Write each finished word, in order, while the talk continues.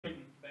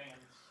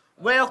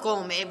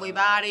Welcome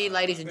everybody,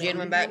 ladies and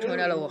gentlemen, back to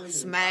another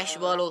Smash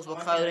Brothers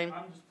recording.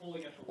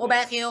 We're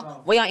back here.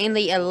 We are in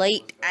the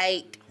Elite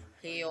 8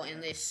 here in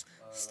this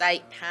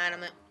state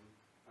tournament.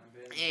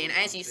 And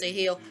as you see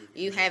here,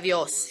 you have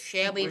your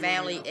Shelby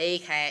Valley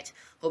E-Cats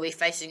who will be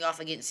facing off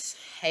against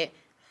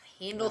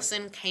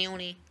Henderson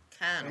County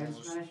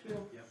Cardinals.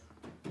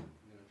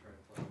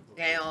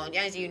 Now,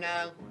 as you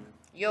know,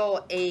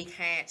 your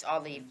E-Cats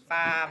are the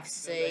 5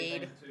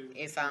 seed,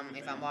 if I'm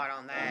right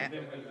on that.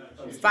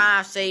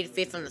 5 seed,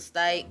 5th in the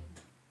state.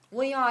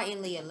 We are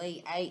in the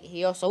Elite 8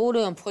 here, so we're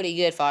doing pretty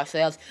good for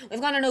ourselves. We've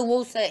got a new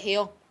rule set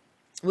here.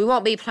 We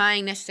won't be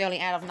playing necessarily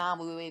out of 9,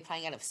 we will be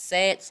playing out of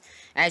sets.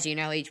 As you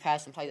know, each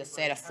person plays a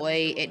set of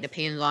 3. It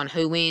depends on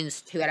who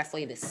wins 2 out of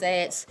 3 of the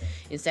sets,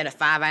 instead of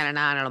 5 out of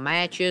 9 out of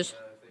matches.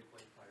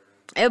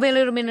 It'll be a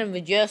little bit of an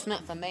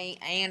adjustment for me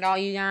and all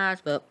you guys,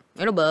 but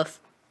it'll buff.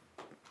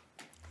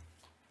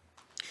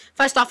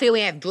 First off here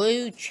we have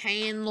Drew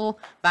Chandler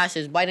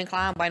versus Bladen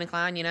Klein. Bladen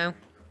Klein, you know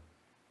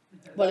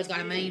what it's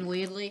going to mean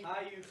weirdly.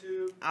 Hi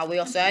YouTube. I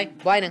will say.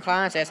 Bladen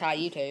Klein says hi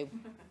YouTube.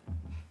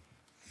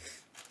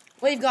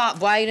 We've got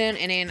Bladen,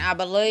 and then I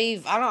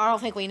believe, I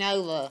don't think we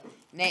know the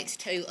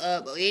next 2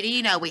 up, but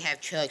you know we have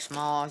Chuck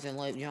Smalls and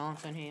Luke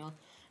Johnson here.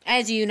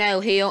 As you know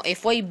here,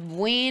 if we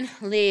win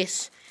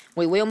this,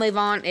 we will move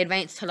on,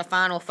 advance to the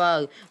final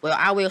foe. Well,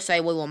 I will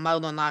say we will more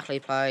than likely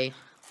play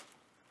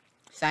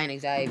St.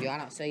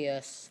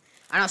 Xavier.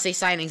 I don't see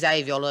St.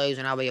 Xavier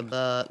losing. I'll be a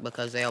buck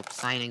because they'll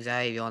St.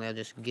 Xavier and they'll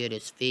just good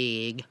as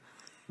fig.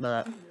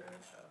 But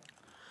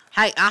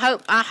hey, I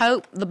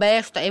hope the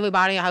best to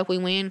everybody. I hope we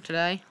win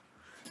today.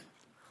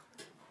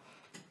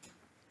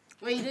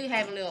 We do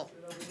have a little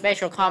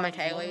special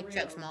commentary.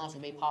 Chuck Smalls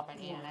will be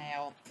popping in and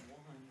out,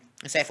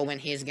 except for when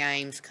his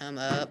games come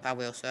up, I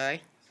will say.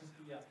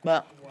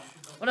 But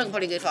we're looking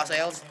pretty good for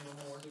ourselves.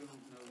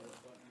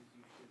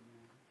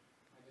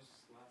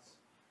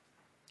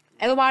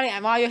 Everybody,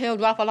 while you're here,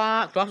 drop a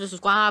like, drop a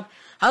subscribe.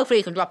 Hopefully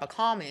you can drop a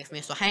comment if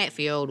Mr.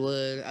 Hatfield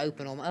would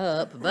open them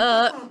up.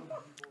 But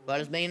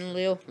it's being a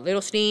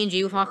little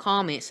stingy with my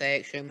comment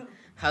section.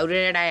 Holding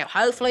it out.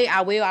 Hopefully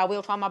I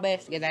will try my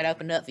best to get that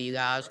opened up for you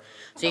guys,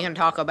 so you can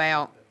talk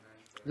about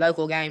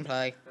local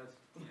gameplay.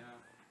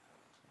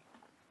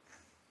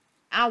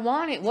 I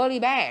want it really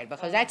bad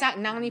because that's like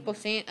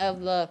 90%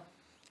 of the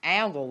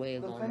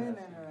algorithm.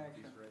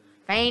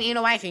 Fan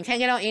interaction. You can't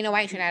get on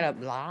interaction out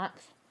of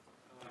blocks.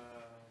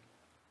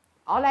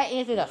 All that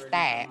is a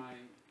stat.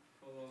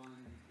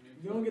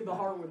 You don't get the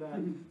heart with that.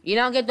 You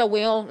don't get the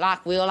real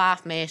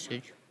life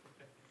message.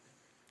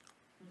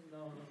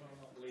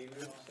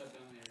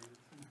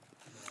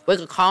 We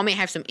could comment,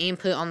 have some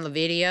input on the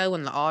video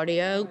and the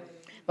audio.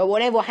 But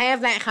whatever, we'll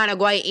have that kind of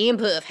great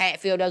input if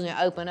Hatfield doesn't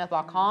open up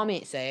our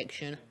comment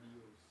section.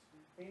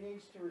 He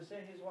needs to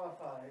reset his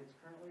Wi-Fi. It's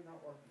currently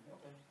not working.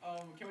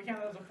 Okay. Can we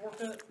count that as a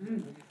forfeit?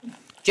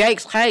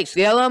 Jake's Cakes.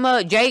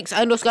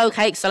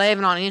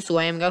 Jakes_Cakes11 on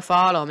Instagram. Go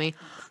follow me.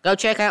 Go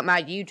check out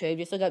my YouTube.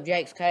 Just look up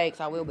Jake's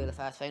Cakes. I will be the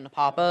first thing to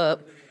pop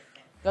up.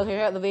 Go check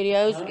out the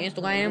videos,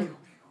 Instagram.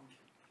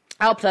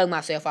 I'll plug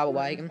myself out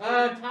away.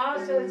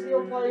 Ty says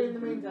he'll play in the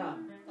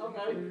meantime.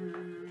 Okay.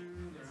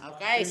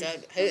 Okay, so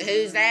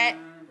who's that?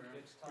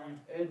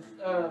 It's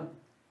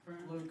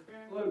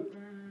Luke.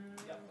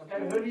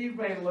 Okay, who do you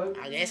ban, Luke?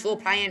 I guess we're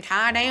playing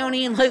Ty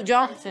Downey and Luke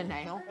Johnson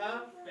now.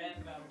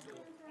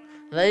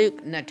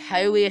 Luke,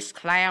 notorious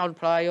cloud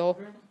player.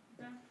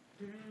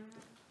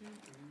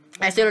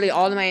 That's literally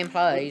all the man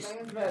plays.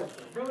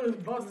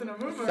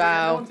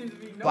 So,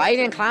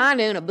 Bladen Klein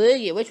doing a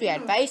boogie, which we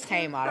had face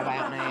cam out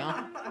about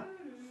now.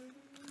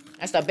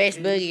 That's the best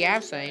boogie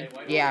I've seen.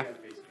 Yeah.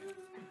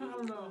 I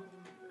don't know.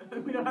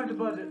 We don't have the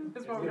budget.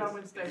 That's why we gotta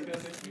win state.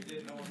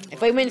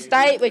 If we win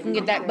state, we can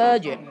get that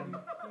budget.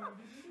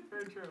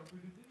 Very true.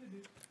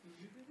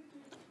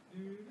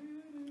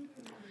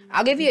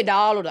 I'll give you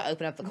 $1 to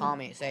open up the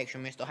comment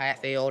section, Mr.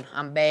 Hatfield.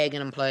 I'm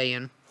begging and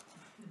playing.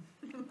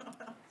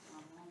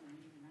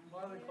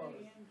 Why are they closed?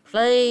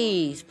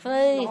 Please. If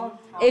No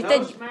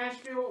the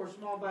Smashville or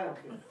small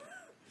battlefield.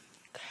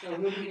 So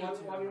what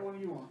one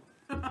do you want?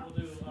 We'll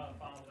do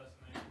Final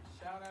Destination.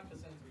 Shout out to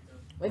Sensitive.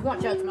 we've got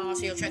Chuck Smalls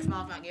here. Chuck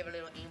Smalls might give a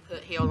little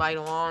input here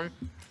later on.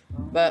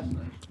 But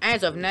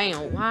as of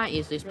now, why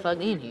is this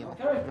plugged in here?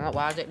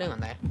 Why is it doing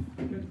that?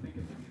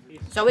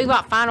 So we've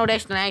got Final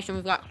Destination.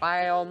 We've got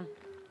Cloud.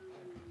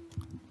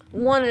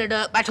 One it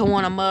up, back to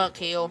one amok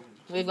here.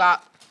 We've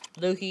got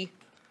Lukey.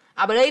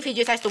 I believe he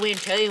just has to win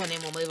 2, and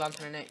then we'll move on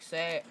to the next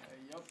set.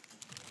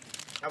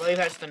 I believe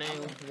that's the new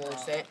rule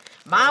set.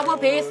 Mawa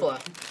Pithla.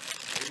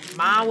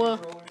 Mawa.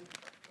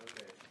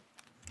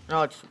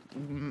 No, it's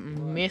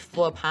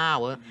Mithla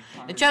Power.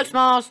 And Chuck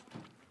Smalls,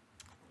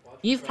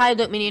 you've played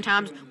it many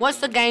times. What's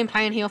the game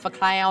plan here for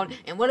Cloud?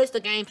 And what is the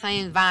game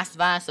plan vice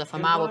versa for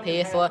Mawa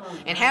Pithla?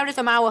 And how does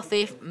a how does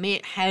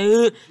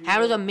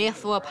a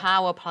Mithla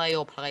Power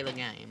player play the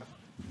game?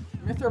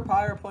 Mr.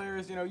 Pyre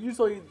players,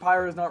 usually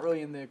Pyre is not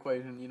really in the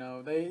equation.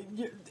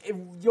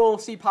 You'll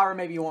see Pyre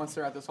maybe once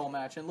throughout this whole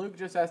match, and Luke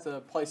just has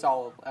to play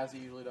solid as he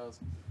usually does.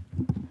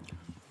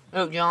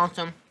 Luke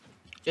Johnson.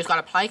 Just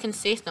gotta play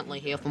consistently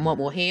here from what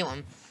we're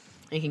hearing.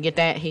 He can get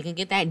that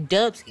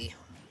dubski.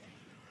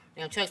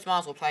 Now Chuck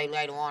Smalls will play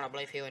later on. I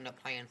believe he'll end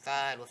up playing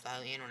third with the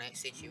whole internet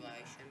situation.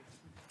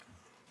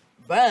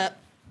 But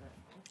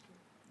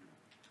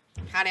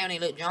hi down here,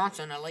 Luke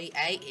Johnson, Elite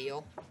 8 here.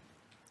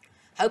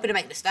 Hoping to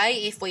make the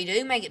state. If we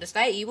do make it to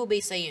state, you will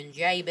be seeing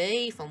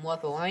JB from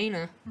Whoop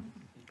Arena.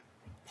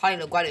 Probably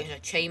the greatest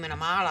achievement of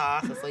my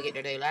life if we get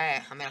to do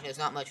that. I mean, there's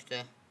not much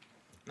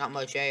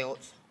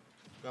else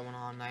going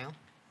on now.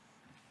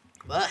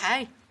 But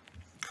hey,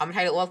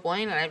 commentate at Whoop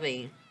Arena, that'd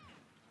be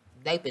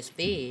dope as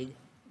fig.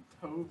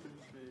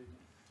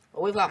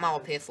 But we've got my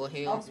Piffle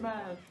here.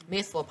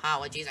 Mythful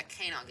Power. Jeez, I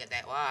cannot get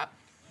that right.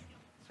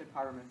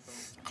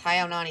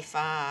 Cloud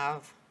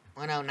 95.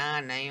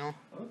 109 now.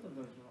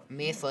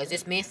 Mythful. Is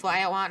this Mythful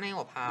out right now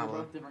or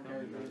Power?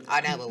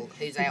 I know, but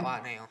who's out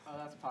right now? Oh,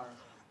 that's Power.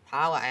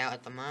 Power out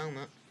at the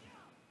moment.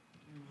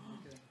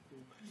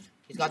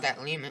 He's got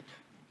that limit.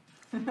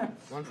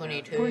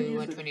 122,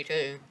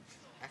 122.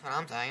 That's what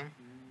I'm saying.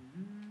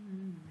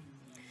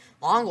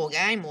 Longer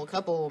game, we're a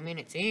couple of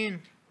minutes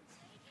in.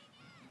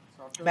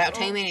 About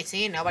 2 minutes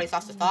in, nobody's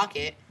lost the stock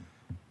yet.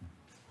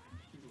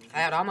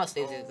 Cloud almost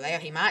loses there.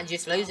 He might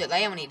just lose it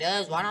there when he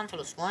does. Right onto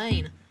the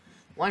screen.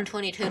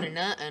 122 to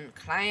nothing.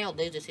 Cloud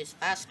loses his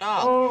fast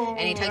stock.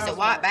 And he takes it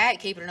right back,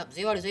 keeping it up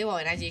 0-0.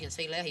 And as you can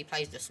see there, he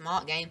plays the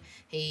smart game.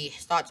 He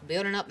starts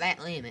building up that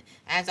limit.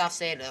 As I've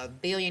said a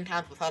billion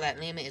times before, that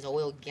limit is a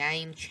real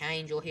game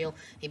changer here.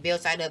 He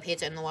builds that up,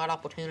 hits it in the right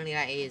opportunity.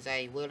 That is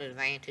a real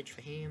advantage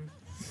for him.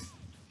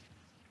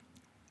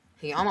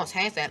 He almost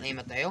has that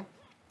limit there.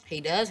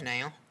 He does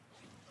now.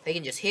 He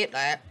can just hit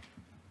that.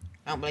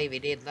 I don't believe he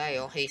did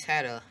there. He's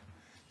had a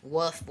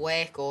rough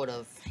record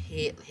of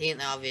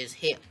hitting of his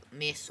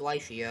hit-miss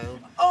ratio.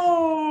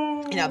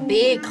 Oh! And a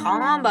big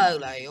combo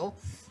there.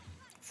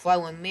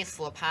 Throwing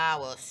Mythful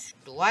Power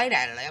straight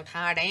out of there.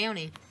 Tie down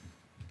him.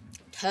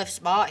 Tough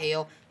spot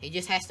here. He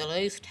just has to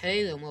lose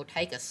 2 and we'll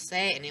take a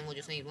set and then we'll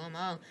just need 1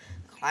 more.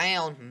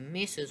 Cloud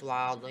misses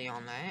wildly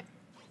on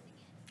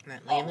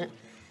that limit.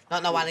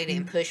 Don't know why they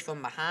didn't push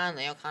from behind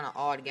there. Kind of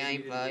odd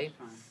gameplay,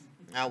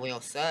 I will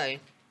say.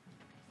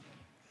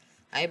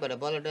 Hey, but a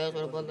bullet does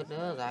what a bullet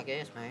does, I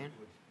guess, man.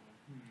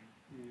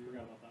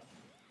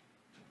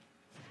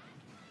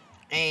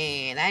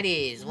 And that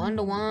is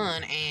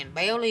 1-1, and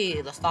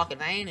barely the stock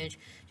advantage.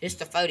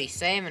 Just a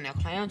 47. Now,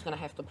 Clown's going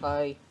to have to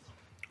play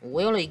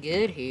really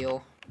good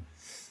here.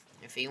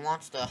 If he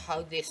wants to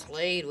hold this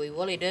lead, we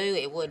really do.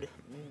 It would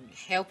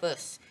help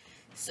us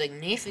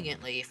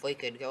significantly if we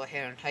could go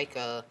ahead and take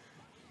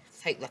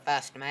the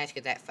fast match,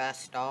 get that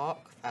fast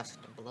stock, fast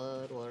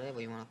blood, whatever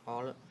you want to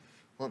call it.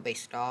 Wouldn't be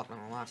stock, I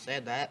don't know why I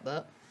said that,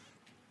 but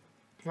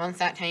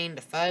 113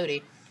 to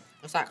 40.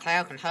 Looks like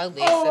Cloud can hold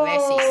this,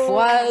 unless he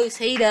throws.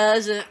 He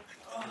doesn't.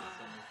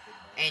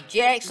 And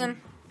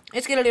Jackson,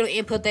 let's get a little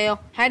input there.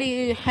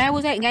 How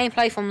was that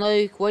gameplay from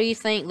Luke? What do you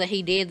think that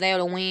he did there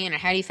to win, and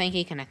how do you think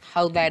he can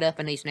hold that up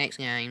in these next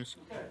games?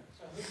 Okay,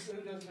 so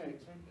who does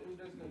next? Who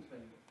does next?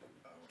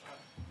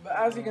 But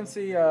as you can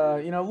see,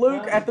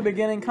 Luke at the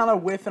beginning kind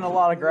of whiffing a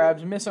lot of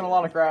grabs, missing a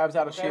lot of grabs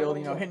out of shield,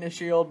 hitting his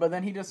shield, but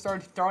then he just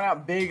started throwing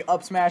out big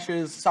up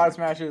smashes, side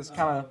smashes,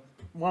 kind of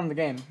won the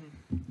game.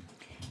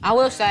 I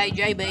will say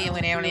JB and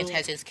Win Airlines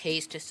has his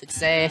keys to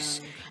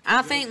success.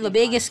 I think the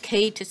biggest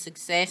key to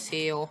success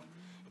here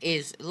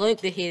is Luke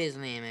to hit his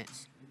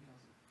limits.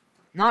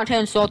 Not to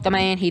insult the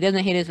man, he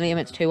doesn't hit his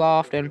limits too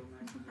often.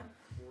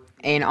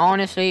 And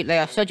honestly, they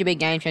are such a big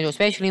game changer,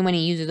 especially when he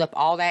uses up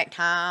all that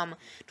time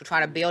to try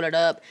to build it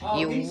up. Oh,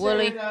 he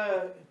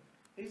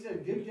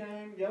said Good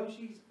Game,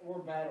 Yoshi's, or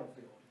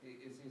Battlefield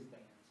is his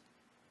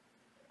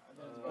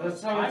dance.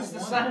 So it's the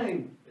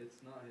same. It's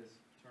not his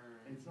turn.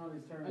 It's not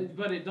his turn.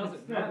 But it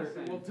doesn't matter.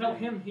 Well, tell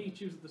him he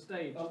chooses the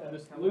stage. Okay.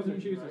 The loser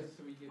chooses.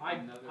 I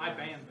ban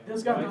them.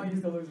 This guy not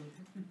used to losing.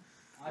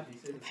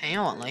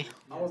 Apparently.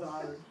 I wasn't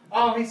either.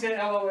 Oh, he said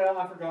LOL,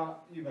 I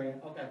forgot. You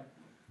banned. Okay.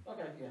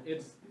 Okay, yeah.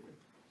 It's.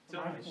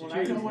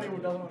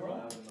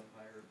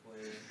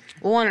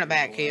 One in the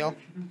back here.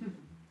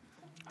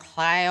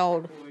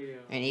 Cloud.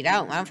 And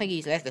I don't think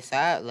he's left the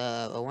side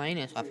the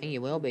arena, so I think he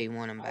will be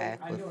one and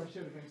back with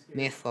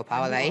Mythful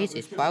Power. That is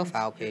his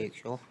profile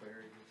picture.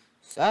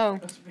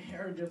 So,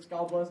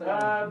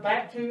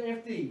 back to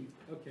FD.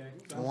 Okay.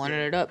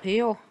 Wanted it up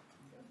here.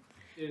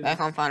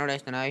 Back on Final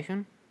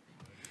Destination.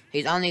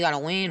 He's only got to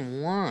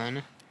win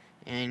 1.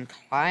 And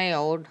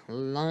Cloud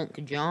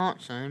Lunk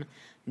Johnson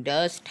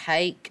does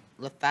take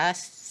the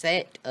fast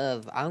set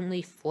of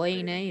only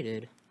 3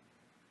 needed.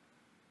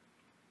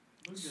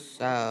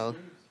 So,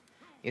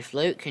 if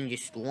Luke can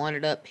just one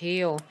it up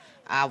here,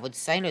 I would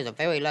say there's a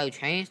very low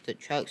chance that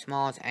Chuck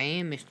Smalls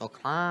and Mr.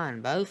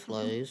 Klein both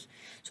lose.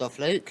 So if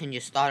Luke can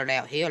just start it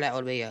out here, that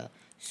would be a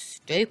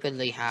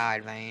stupidly high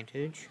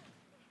advantage.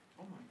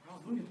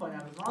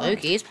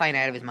 Luke is playing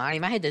out of his mind. He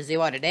might hit the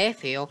 0 to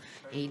death here.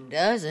 He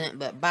doesn't,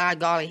 but by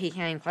golly, he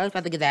came close.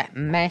 About to get that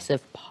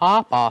massive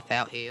pop-off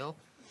out here.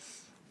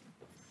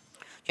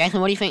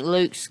 Jackson, what do you think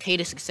Luke's key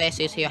to success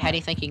is here? How do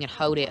you think he can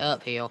hold it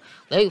up here?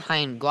 Luke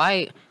playing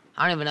great.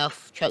 I don't even know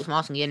if Chuck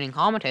Moss can get in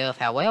commentary of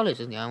how well this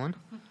is going.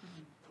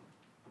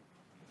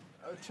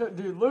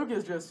 Dude, Luke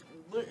is just...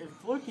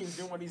 If Luke keeps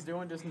doing what he's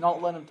doing, just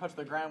not let him touch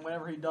the ground.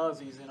 Whenever he does,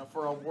 he's in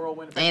for a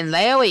whirlwind. And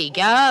there he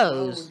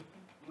goes.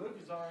 Luke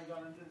has already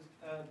gone into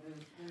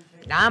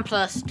this, 9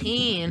 plus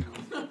 10.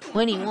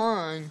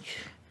 21.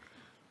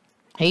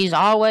 He's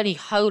already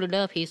holded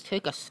up. He's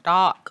took a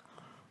stock.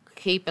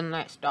 Keeping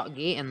that stock.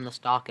 Getting the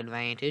stock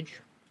advantage.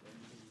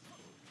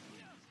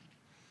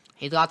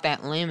 He's got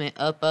that limit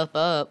up.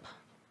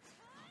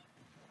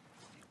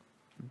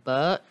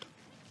 But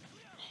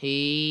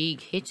he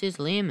hits his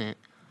limit.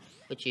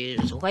 Which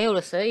is well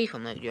to see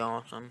from Luke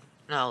Johnson.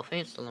 No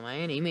offense to the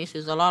man, he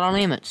misses a lot of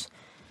limits.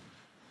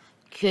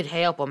 Could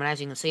help him, and as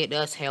you can see, it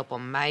does help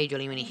him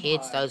majorly when he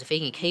hits those. If he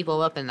can keep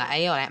him up in the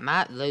air, that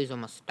might lose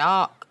him a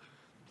stock.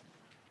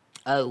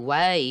 Oh,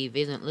 Wave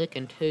isn't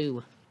looking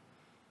too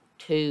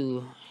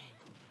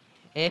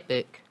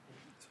epic.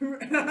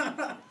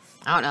 I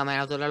don't know, man.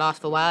 I was at a loss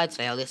for wide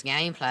sale. This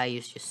gameplay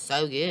is just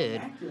so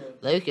good.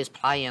 Luke is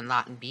playing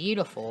like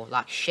beautiful,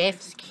 like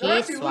chef's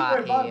kiss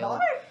right here.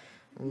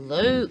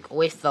 Luke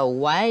with the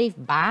wave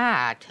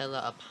bye to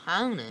the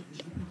opponent.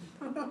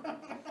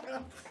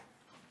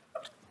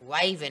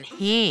 Waving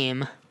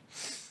him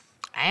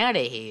out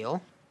of here.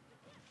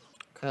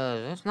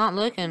 Because it's not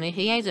looking,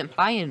 he isn't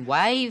playing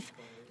wave.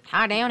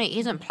 Tie down, he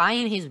isn't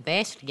playing his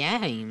best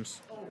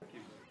games.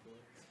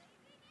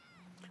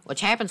 Which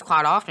happens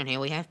quite often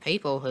here. We have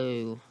people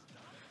who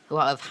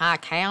are of high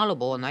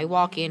caliber and they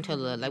walk into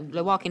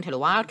the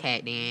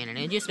Wildcat den and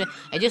it just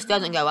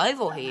doesn't go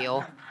over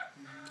here.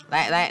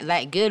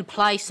 That good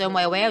play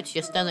somewhere else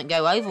just doesn't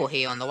go over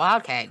here on the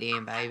Wildcat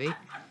Den, baby.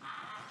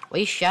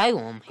 We show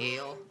them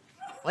here.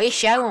 We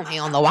show them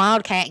here on the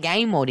Wildcat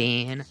Gamer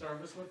Den.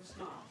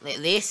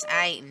 This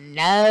ain't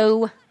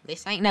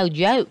no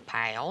joke,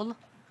 pal.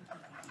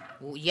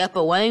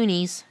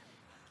 Yuppa-woonies.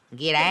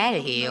 Get out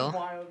of here.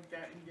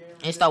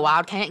 It's the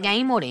Wildcat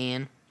Gamer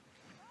Den.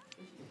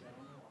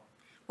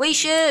 We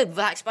should.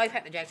 Like, both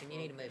Pat Jackson, you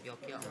need to move. You'll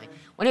kill me.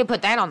 We need to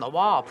put that on the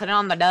wall. Put it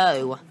on the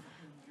dough.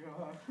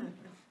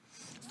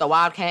 The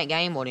Wildcat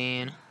game we're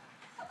in.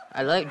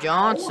 Luke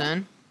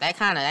Johnson. That's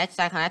a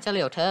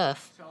little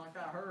tough. Sound like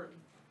that hurt.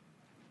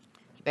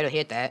 You better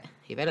hit that.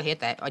 You better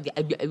hit that. He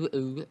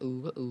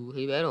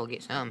better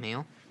get something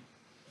here.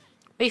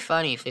 It'd be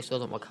funny if this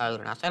wasn't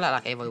Wakoda. I say that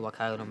like every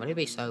Wakoda, but it'd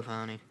be so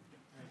funny.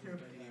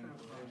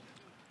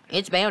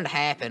 It's bound to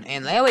happen,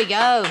 and there we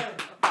go.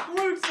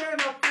 Luke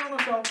standing up front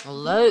of himself.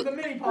 Luke. The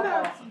mini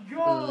pop-off.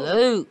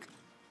 Luke.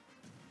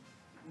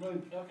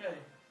 Luke, okay.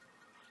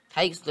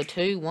 Takes the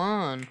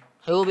 2-1.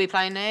 Who will be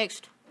playing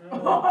next?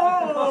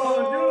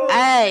 Oh,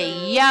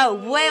 Hey, yo,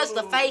 where's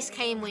the face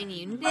cam when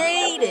you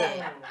need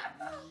it?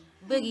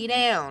 Boogie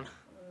down.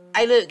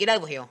 Hey, Luke, get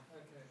over here.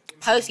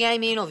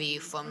 Post-game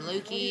interview from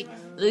Lukey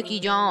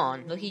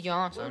Johnson. Luke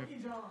Johnson.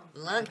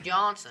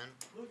 I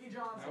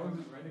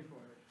wasn't ready for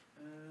it.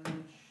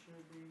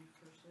 Should be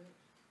first six.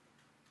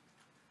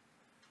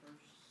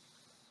 First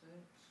six.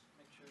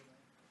 Make sure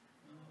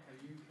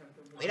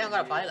that. We don't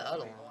gotta play the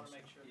other ones.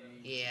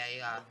 Yeah,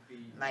 you gotta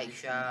make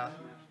sure.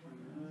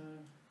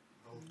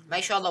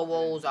 Make sure the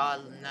walls are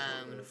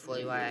known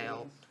fully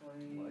well.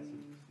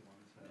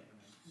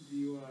 Do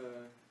you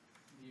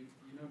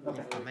know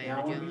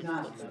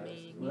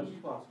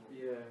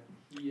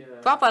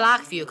Proper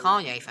like if you're a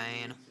Kanye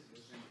fan.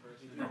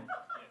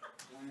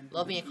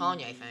 Love me a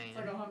Kanye fan.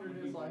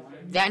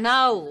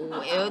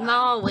 No,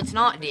 it's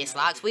not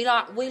dislikes. We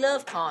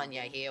love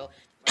Kanye here.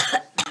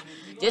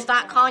 Just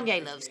like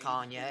Kanye loves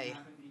Kanye.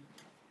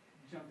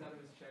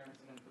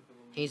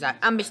 He's like,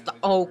 I'm Mr.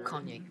 Old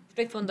Kanye.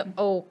 Straight from the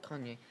old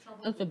Kanye.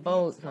 That's the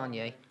bold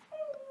Kanye.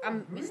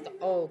 I'm Mr.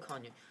 Old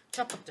Kanye.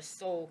 Chop up the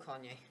soul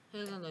Kanye.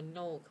 Here's on the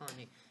no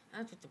Kanye. I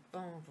hit the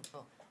bone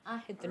for I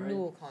hit the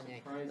new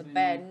Kanye. The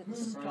bad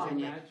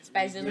Kanye.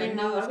 Space in the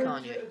newest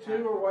Kanye.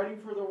 Two are waiting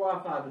for the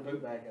Wi-Fi to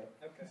boot back up.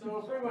 Okay. So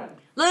if we win.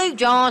 Luke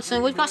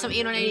Johnson, we've got some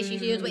internet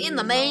issues here, but in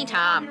the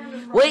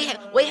meantime, we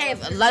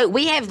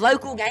have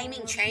local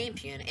gaming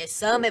champion, as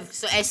some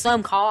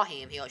call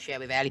him here at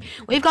Shelby Valley.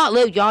 We've got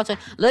Luke Johnson.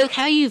 Luke,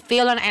 how are you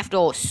feeling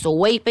after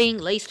sweeping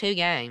at least 2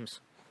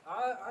 games?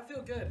 I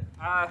feel good.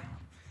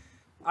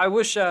 I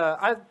wish there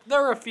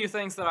were a few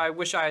things that I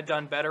wish I had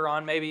done better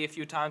on. Maybe a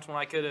few times when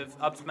I could have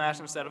up smash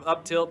instead of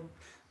up tilt.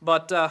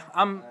 But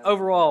I'm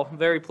overall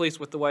very pleased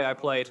with the way I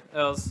played. It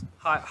was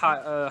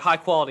high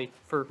quality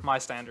for my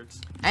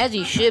standards. As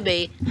you should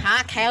be.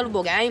 High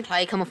caliber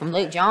gameplay coming from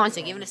Luke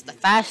Johnson, giving us the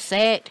first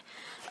set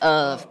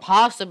of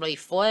possibly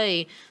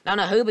 3. Don't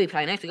know who will be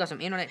playing next. We got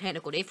some internet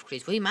technical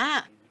difficulties. We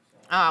might.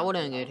 Alright, we're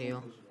doing good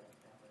here.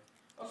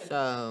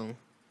 So,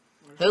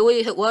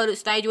 what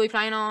stage are we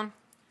playing on?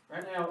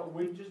 Right now,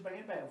 we just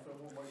banned Battlefield.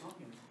 We're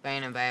talking.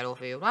 Banning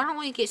Battlefield. Why don't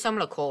we get some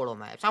of the cooler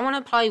maps? I want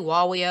to play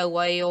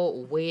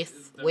WarioWare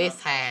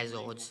with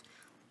Hazards.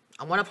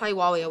 I want to play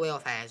WarioWare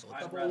with Hazards.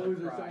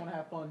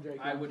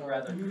 I would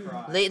rather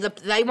cry.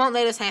 They won't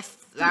let us have.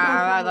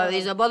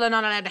 Is a brother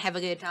not allowed to have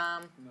a good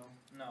time?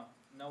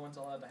 No, No one's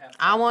allowed to have.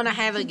 I want to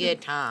have a good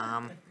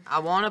time. I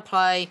want to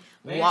play.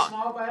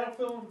 Small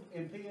Battlefield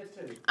in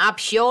PS2. I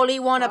purely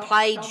want to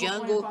play Tell them to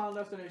Jungle. Final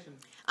Destination.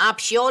 I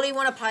purely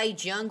want to play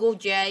Jungle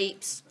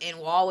Japes and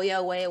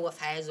WarioWare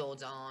with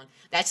Hazards on.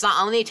 That's the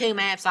only 2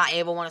 maps I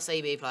ever want to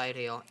see be played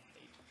here.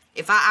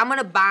 If I'm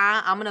gonna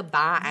buy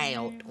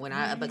out when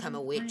I become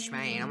a witch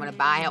man. I'm gonna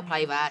buy out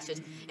Play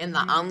Vices, and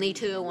the only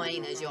 2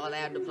 arenas you're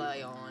allowed to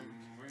play on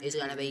is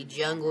gonna be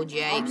Jungle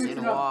Japes and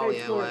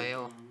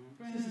WarioWare.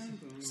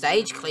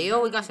 Stage clear.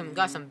 We got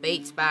some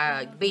beats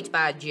by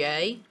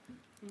Jay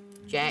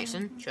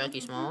Jackson, Chucky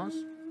Smalls.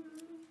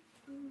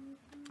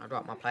 I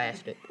dropped my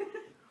plastic.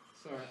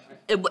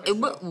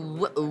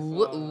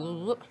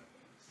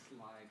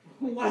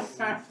 Let's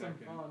have some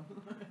fun.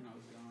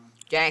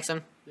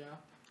 Jackson. Yeah.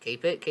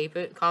 Keep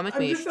it. Comic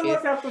I'm just saying,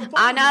 mischief. let's have some fun.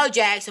 I know,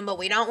 Jackson, but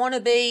we don't want to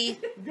be.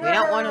 We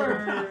don't want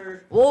to.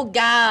 We'll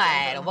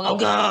guide. We'll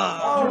go.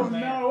 Oh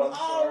no!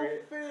 Oh,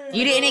 Finn.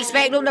 You didn't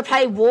expect him to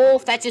play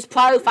Wolf. That's his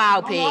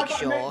profile I'm not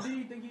picture. gonna- Do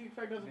you think you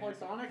expect us to play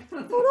Sonic?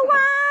 For the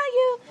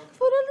wire,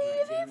 for the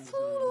living,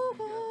 for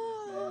the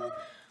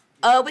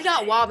wire. We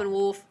got Wob and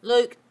Wolf.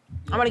 Luke,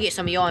 I'm gonna get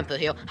some of your input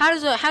here. How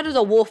does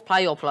a Wolf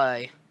player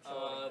play?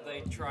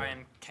 They try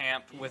and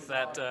camp with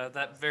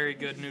that very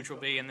good neutral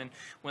B, and then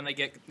when they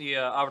get the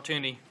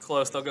opportunity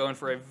close, they'll go in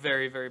for a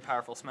very, very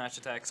powerful smash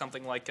attack,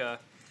 something like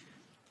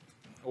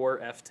or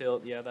F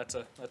tilt. Yeah, that's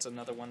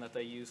another one that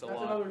they use a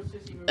lot.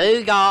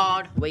 Oh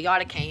God, we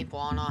got a camper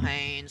on our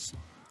hands.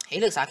 He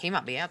looks like he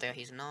might be out there.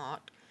 He's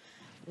not.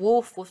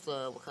 Wolf with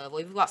the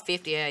recovery. We've got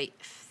 58,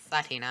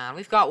 39.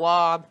 We've got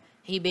Wob.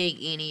 He big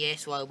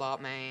NES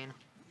robot man.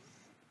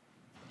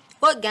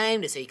 What game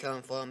does he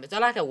come from? Is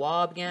that like a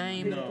Wob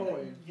game? No.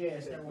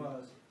 Yes, there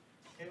was.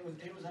 It was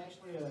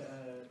actually it was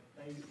a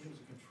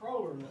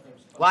controller that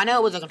was. Well, I know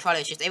it was a controller.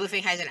 It's just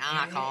everything has an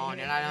icon,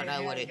 and I don't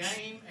know what it's.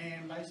 Game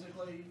and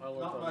basically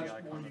not much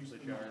more use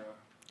than that.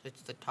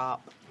 It's the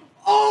top.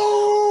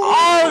 Oh!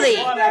 Holy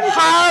heck!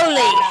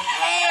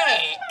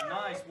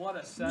 Nice, what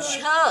a setup.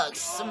 Chuck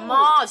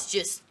Smalls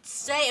just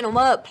setting them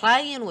up,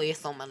 playing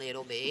with them a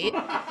little bit.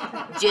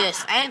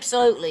 Just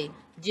absolutely,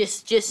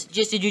 just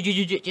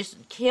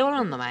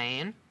killing the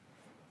man.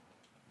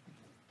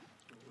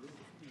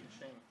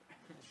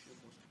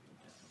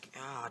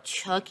 God,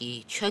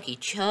 Chucky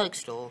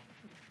Chuckster,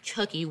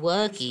 Chucky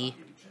Wucky,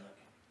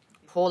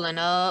 pulling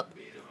up,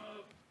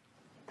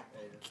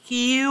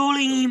 kill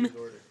him.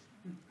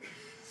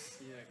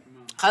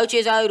 Coach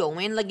is owed to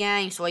win the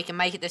game so he can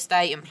make it to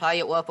state and play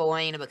at Wupp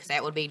Arena because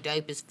that would be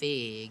dope as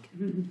fig.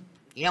 You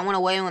don't want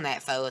to win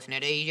that for us now,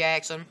 do you,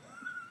 Jackson?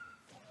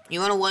 You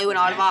want to win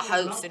all of our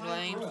hopes and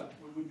dreams? We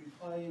would be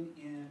playing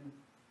in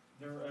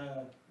their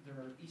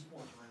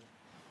esports arena.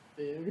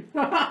 Big.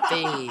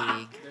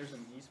 Fig. There's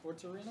an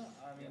esports arena?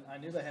 I mean, I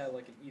knew they had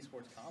like an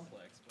esports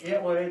complex. But... Yeah,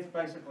 well, it's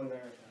basically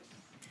there.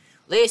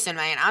 Listen,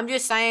 man, I'm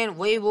just saying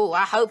we will.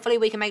 Hopefully,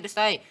 we can make the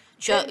state.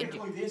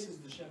 Technically, this is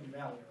the Shelby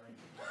Valley arena.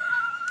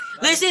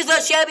 This is the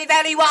Shelby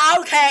Valley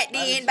Wildcat,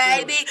 then,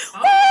 baby.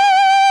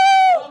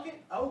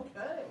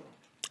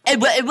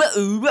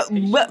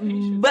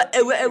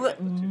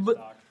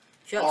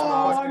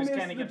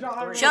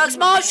 Chuck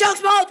Smalls,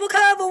 we're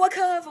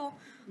careful.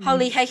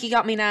 Holy heck, he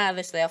got me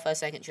nervous there for a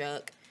second,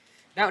 Chuck.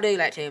 Don't do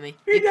that to me. Chuck!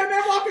 Oh,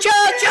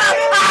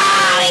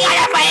 he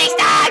got a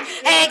freestyle!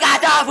 He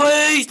got the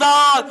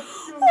freestyle!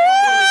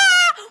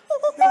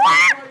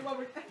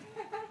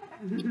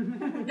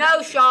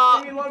 No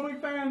shot.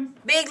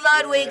 Big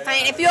Ludwig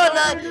fan. If you're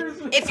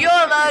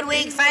a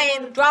Ludwig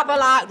fan, drop a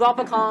like, drop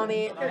a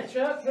comment. Okay,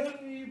 Chuck, who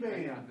have you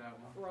been?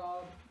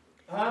 Rob.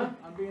 Huh?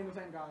 I'm being the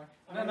same guy.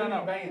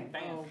 No. Band.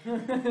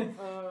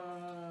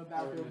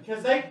 Battlefield.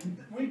 Because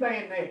we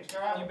banned next,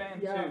 right? You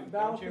banned Yeah, two.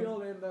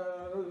 Battlefield and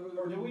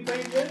Or do we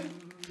ban two?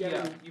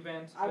 Yeah, you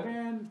banned. I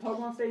banned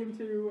Pokemon Stadium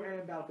 2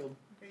 and Battlefield.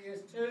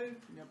 PS2.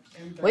 Yep.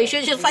 We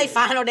should just play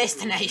Final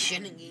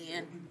Destination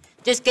again.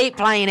 Just keep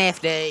playing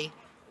FD.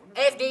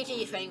 FD till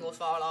your fingers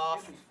fall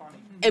off.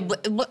 That is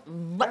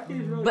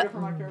really good for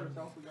my character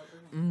self.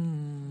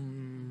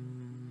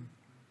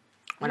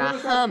 When I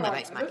hum, it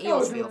makes my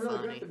ears feel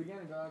funny. At the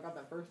beginning, I got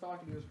that first talk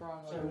and he was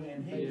crying. So,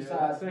 and he The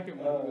decided, second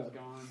one was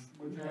gone.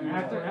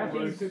 After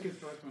he took his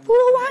first one.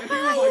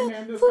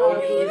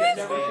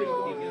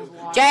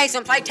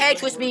 Jackson, play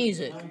Tetris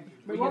music. Wait,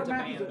 We what get to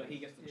map ban, is but it? he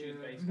gets to choose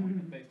based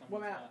on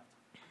What his map? spot.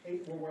 we're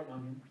waiting on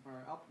him.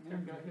 Alright, I'll Got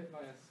hit by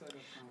a set of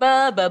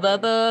Ba ba ba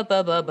ba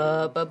ba ba ba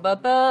ba ba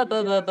ba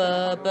ba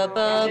ba ba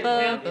ba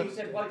ba. He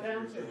said play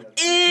Town City.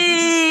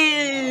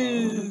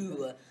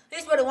 Ew!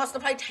 This brother wants to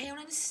play Town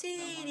and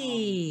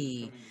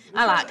City.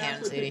 I like Town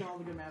and City. All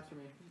the good maps for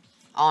me.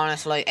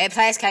 Honestly, it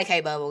plays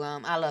KK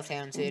Bubblegum. I love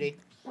Town and City.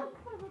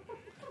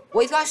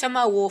 We've got some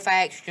more Wolf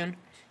action.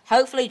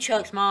 Hopefully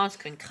Chuck Smalls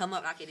can come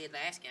up like he did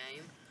last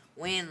game.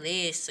 Win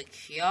this,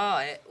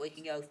 secure it. We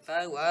can go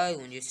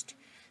 4-0 and just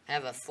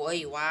have a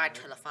free ride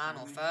to the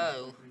final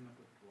foe.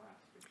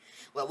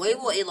 Well, we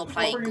will either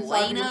play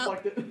Green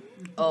Up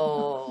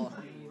or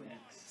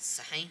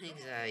Saint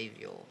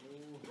Xavier.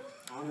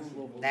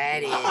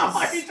 That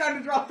He's is trying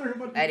to drop through.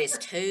 But that is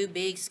 2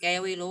 big,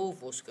 scary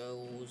Louisville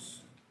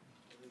schools.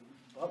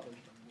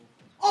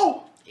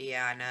 Oh!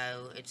 Yeah, I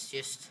know. It's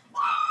just.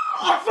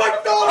 Oh!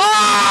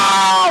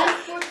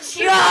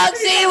 Chuck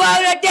 0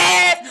 to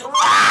death!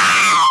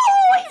 Wow!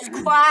 He's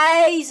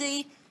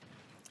crazy.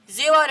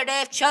 0 to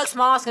death. Chuck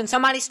Smalls. Can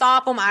somebody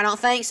stop him? I don't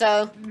think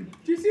so. Did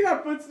you see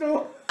that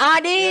footstool?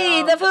 I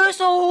did. The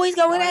footstool. He's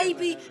going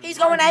ape. He's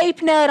going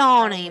ape nut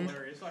on him.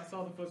 I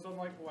saw the footstool. I'm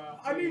like, wow.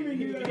 I didn't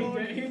even do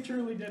that. He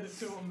truly did it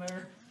to him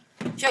there.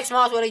 Chuck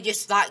Smalls would have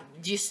just I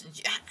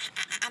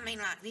mean,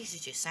 like, this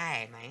is just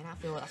sad, man. I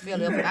feel a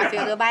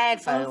little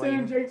bad for I'm saying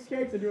him. Jake's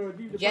cakes to do a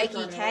deep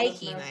Jakey depression.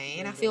 cakey,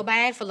 man. I feel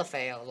bad for the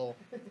fellow.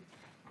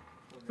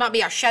 Might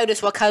be our showed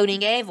us what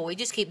coding ever. We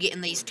just keep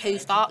getting these 2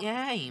 stock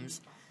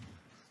games.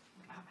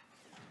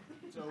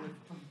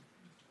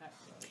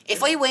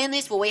 If we win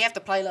this, will we have to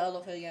play the other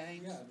 2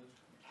 games? I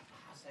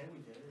say we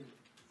do.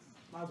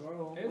 Might as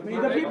well. It- I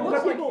mean, the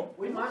people.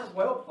 We might as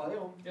well play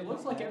them. It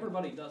looks like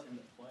everybody does end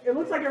up playing. It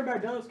looks like everybody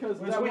does because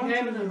Which we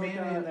have an amendment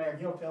in there.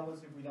 He'll tell us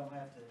if we don't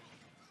have to.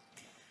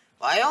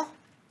 Well,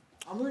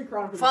 I'm really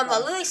crying for from the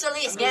this. looks of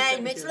this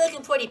game, it's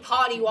looking pretty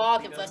potty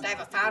walking for us to have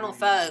a final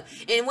foe.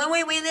 And when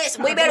we win this,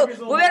 we better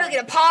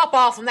get a pop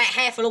off from that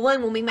half of the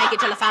win when we make it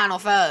to the final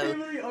foe.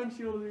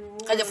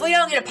 Because if we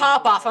don't get a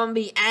pop off, I'm gonna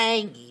be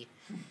angry.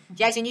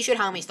 Jackson, you should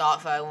homie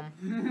stock for him.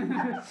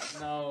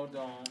 No,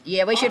 don't.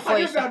 Yeah, we should I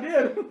guess I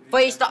did.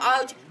 Please stop.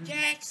 Oh,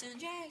 Jackson,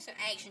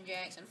 Action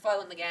Jackson,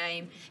 throwing the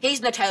game.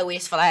 He's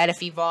notorious for that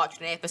if you've watched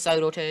an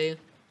episode or 2.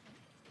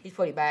 He's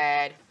pretty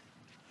bad.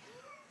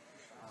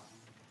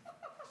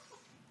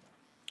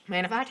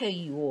 Man, if I tell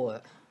you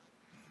what,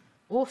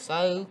 we're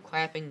so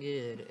crapping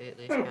good at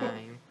this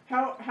game.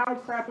 How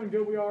crapping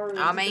good we are.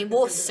 I mean,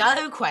 we're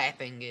so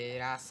crapping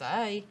good, I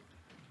say.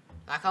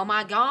 Like, oh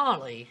my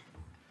golly.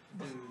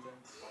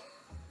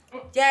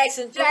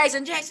 Jackson,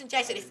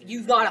 if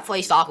you've got to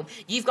free stock him,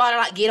 you've got to,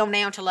 like, get him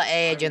down to the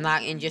edge and,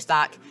 like, just,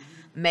 like,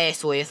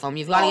 mess with him.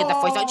 You've got to get the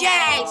free stock.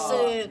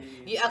 Jackson!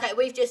 Okay,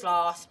 we've just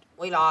lost.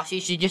 We lost.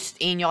 You should just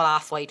end your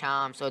last 3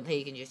 times so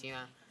he can just, you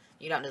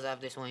don't deserve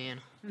this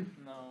win. No,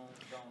 don't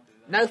do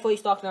that. No free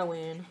stock, no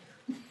win.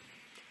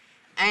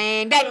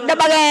 And that's the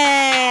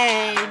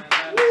game!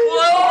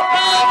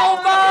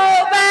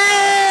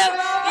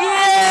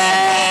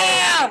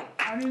 Yeah!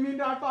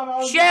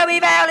 Shelby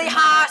Valley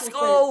High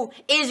School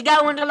is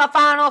going to the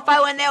Final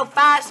Four in their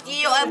first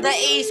year of the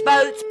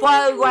esports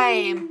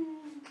program.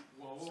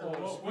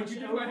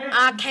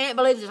 I can't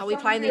believe this. Are we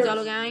playing these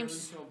other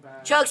games?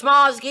 Chuck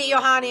Smalls, get your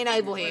honey and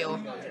over here.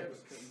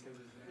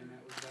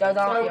 Goes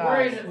off,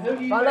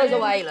 follows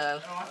away,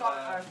 love.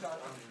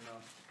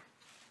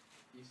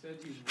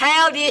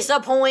 How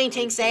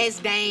disappointing, says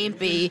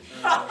Dampy.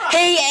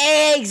 He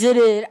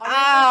exited.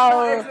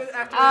 Oh,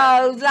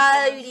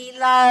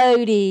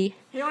 Lodi.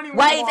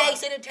 Wave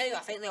exited too. I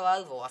think they're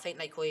over. I think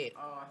they quit.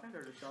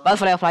 Both of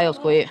their players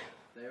quit.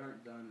 They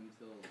aren't done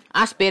until.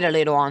 I spit a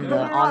little on the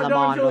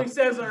monitor.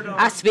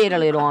 I spit a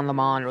little on the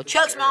monitor.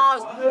 Chuck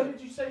Smalls. Who did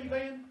you say you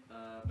banned?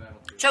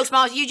 Chuck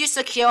Smalls, you just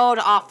secured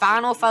our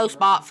Final Four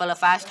spot for the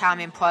first time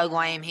in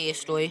program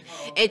history.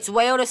 It's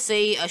well to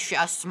see a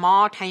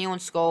small town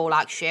school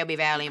like Shelby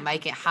Valley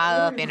make it high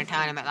up in a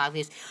tournament like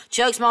this.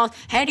 Chuck Smalls,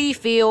 how do you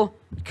feel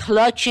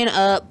clutching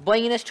up,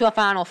 bringing us to a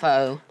Final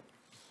Four?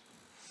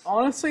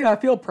 Honestly, I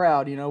feel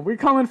proud. We're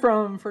coming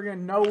from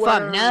friggin' nowhere.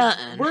 From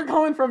nothing. We're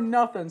coming from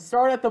nothing.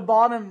 Start at the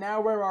bottom.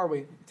 Now where are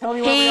we? Tell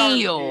me where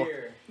we are.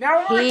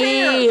 Now we're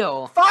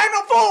here.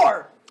 Final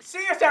Four.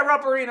 See us at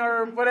Rupp Arena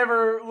or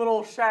whatever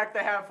little shack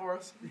they have for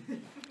us.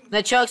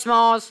 Now, Chuck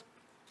Smalls,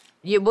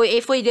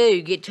 if we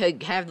do get to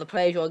have the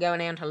pleasure of going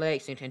down to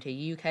Lexington, to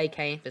UK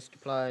campus to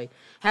play,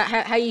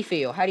 how do you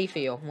feel? How do you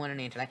feel winning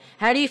in today?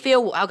 How do you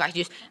feel?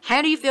 Okay,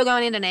 how do you feel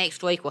going into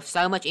next week with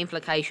so much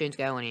implications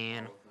going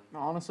in?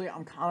 Honestly,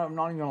 I'm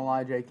not even gonna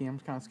lie, Jakey. I'm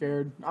kind of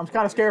scared. I'm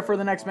kind of scared for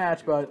the next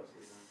match, but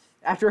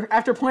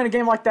after playing a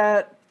game like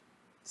that,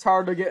 it's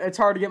hard to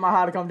get my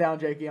high to come down,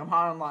 Jakey. I'm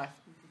high on life.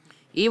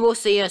 You will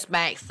see us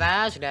back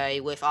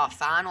Thursday with our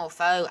Final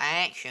Four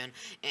action,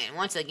 and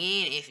once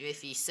again,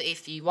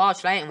 if you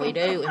watch that and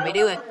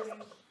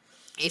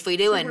if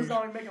we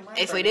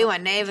do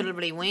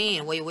inevitably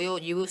win,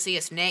 you will see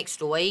us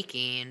next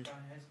weekend.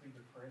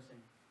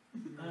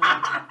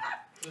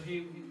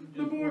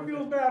 The boy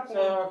feels bad for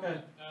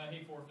okay.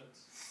 He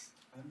forfeits.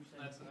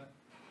 That's it.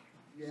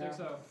 Yeah.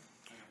 6-0.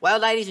 Well,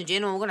 ladies and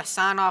gentlemen, we're going to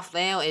sign off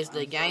now as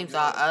the games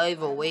are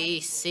over. We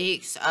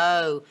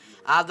 6-0.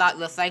 I'd like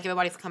to thank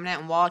everybody for coming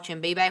out and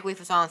watching. Be back with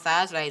us on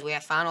Thursdays. We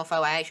have Final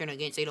Four action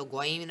against either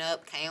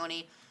Greenup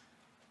County,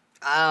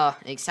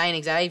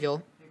 St.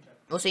 Xavier.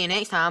 We'll see you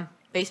next time.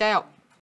 Peace out.